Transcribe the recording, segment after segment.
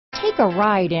Take a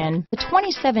ride in the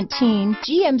 2017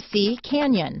 GMC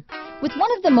Canyon. With one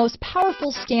of the most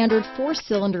powerful standard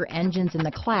 4-cylinder engines in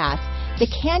the class, the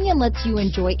Canyon lets you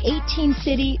enjoy 18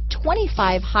 city,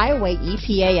 25 highway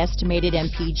EPA estimated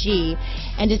MPG,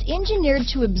 and is engineered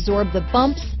to absorb the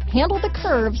bumps, handle the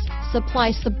curves, supply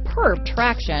superb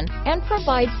traction, and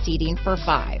provide seating for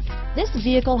 5. This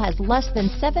vehicle has less than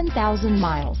 7,000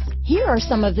 miles. Here are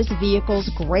some of this vehicle's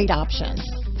great options: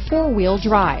 4-wheel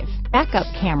drive, backup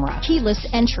camera, keyless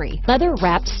entry,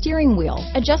 leather-wrapped steering wheel,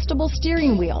 adjustable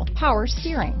steering wheel, power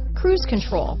steering, cruise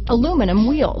control, aluminum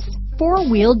wheels,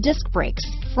 4-wheel disc brakes,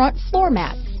 front floor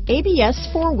mats, ABS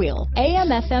 4-wheel,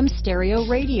 AM/FM stereo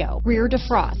radio, rear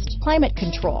defrost, climate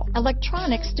control,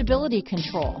 electronic stability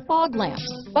control, fog lamps,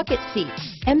 bucket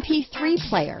seats, MP3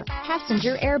 player,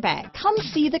 passenger airbag. Come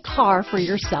see the car for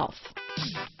yourself.